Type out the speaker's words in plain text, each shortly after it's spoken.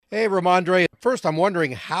Hey, Rhamondre. First, I'm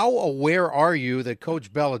wondering how aware are you that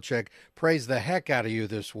Coach Belichick praised the heck out of you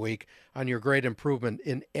this week on your great improvement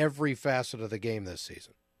in every facet of the game this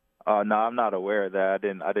season? No, I'm not aware of that.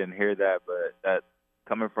 I didn't hear that, but that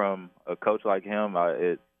coming from a coach like him,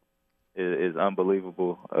 it is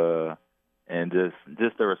unbelievable. And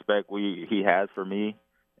just the respect he has for me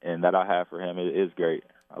and that I have for him is great.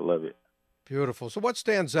 I love it. Beautiful. So, what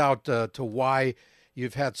stands out to why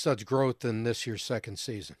you've had such growth in this year's second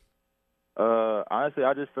season? Honestly,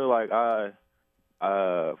 I just feel like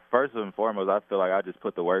first and foremost, I feel like I just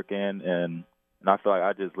put the work in, and I feel like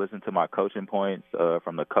I just listen to my coaching points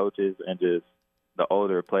from the coaches and just the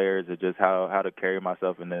older players, and just how to carry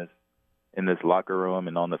myself in this locker room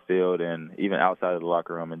and on the field, and even outside of the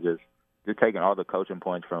locker room, and just taking all the coaching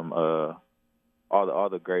points from all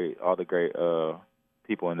the great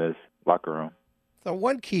people in this locker room. The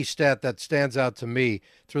one key stat that stands out to me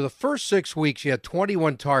through the first 6 weeks, you had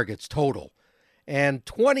 21 targets total and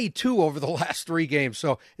 22 over the last three games.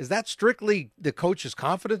 So is that strictly the coach's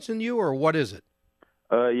confidence in you, or what is it?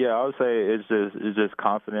 Yeah, I would say it's just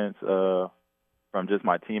confidence from just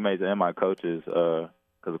my teammates and my coaches.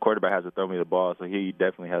 Because the quarterback has to throw me the ball, so he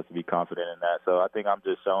definitely has to be confident in that. So I think I'm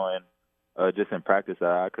just showing, just in practice,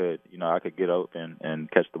 that I could get open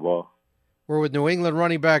and catch the ball. We're with New England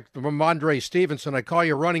running back Rhamondre Stevenson. I call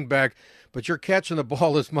you running back, but you're catching the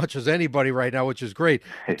ball as much as anybody right now, which is great.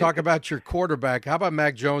 You talk about your quarterback. How about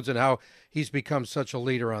Mac Jones and how he's become such a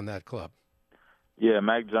leader on that club? Yeah,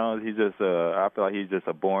 Mac Jones. I feel like he's just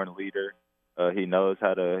a born leader. He knows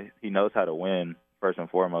how to win first and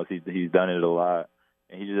foremost. He's done it a lot,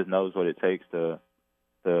 and he just knows what it takes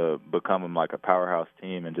to become like a powerhouse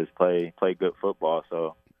team and just play good football.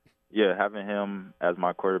 So yeah, having him as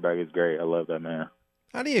my quarterback is great. I love that man.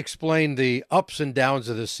 How do you explain the ups and downs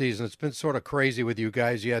of this season? It's been sort of crazy with you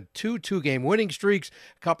guys. You had two-game winning streaks,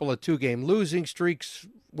 a couple of two-game losing streaks.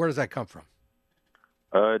 Where does that come from?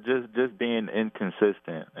 Just being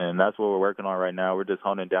inconsistent, and that's what we're working on right now. We're just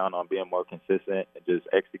honing down on being more consistent and just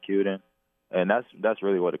executing, and that's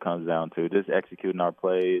really what it comes down to. Just executing our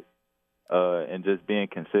plays, and just being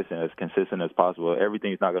consistent as possible.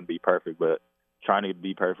 Everything's not going to be perfect, but trying to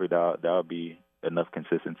be perfect, that'll be enough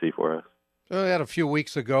consistency for us. So that a few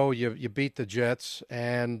weeks ago, you beat the Jets,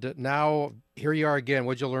 and now here you are again.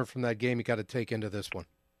 What'd you learn from that game you got to take into this one?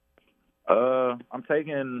 I'm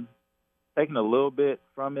taking a little bit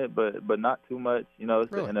from it, but not too much. You know,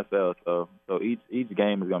 it's Really? the NFL, so each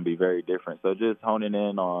game is going to be very different. So just honing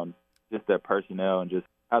in on just their personnel and just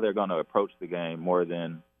how they're going to approach the game more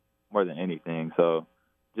than anything. So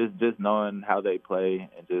just knowing how they play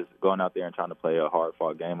and just going out there and trying to play a hard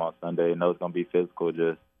fought game on Sunday. I know it's going to be physical.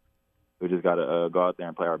 We just got to go out there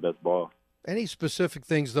and play our best ball. Any specific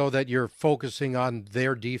things, though, that you're focusing on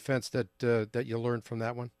their defense that you learned from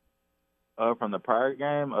that one? From the prior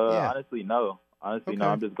game, Yeah. honestly, no. Honestly, no.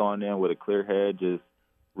 Okay. I'm just going in with a clear head, just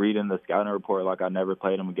reading the scouting report like I never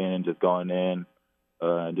played them again, and just going in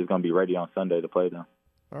and just going to be ready on Sunday to play them.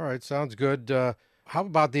 All right, sounds good. How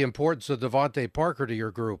about the importance of Devontae Parker to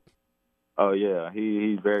your group? Oh, yeah.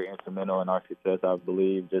 He's very instrumental in our success, I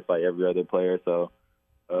believe, just like every other player. So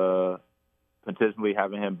potentially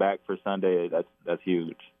having him back for Sunday, that's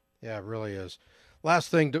huge. Yeah, it really is. Last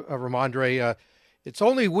thing, Rhamondre, it's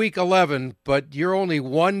only week 11, but you're only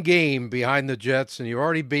one game behind the Jets, and you've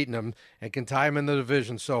already beaten them and can tie them in the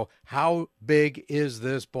division. So how big is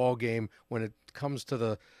this ball game when it comes to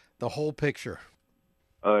the whole picture?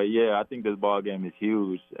 Yeah, I think this ball game is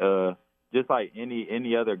huge. Just like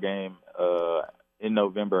any other game in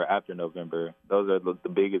November, after November, those are the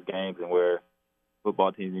biggest games and where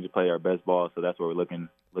football teams need to play our best ball. So that's what we're looking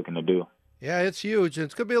to do. Yeah, it's huge.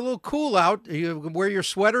 It's going to be a little cool out. You wear your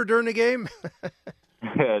sweater during the game?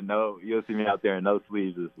 No, you'll see me out there in no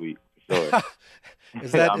sleeves this week, for sure. I'm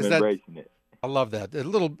Is that? embracing it. I love that. A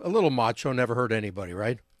little macho never hurt anybody,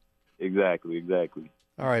 right? Exactly.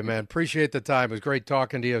 All right, man. Appreciate the time. It was great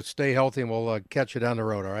talking to you. Stay healthy, and we'll catch you down the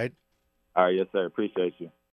road, all right? All right, yes, sir. Appreciate you.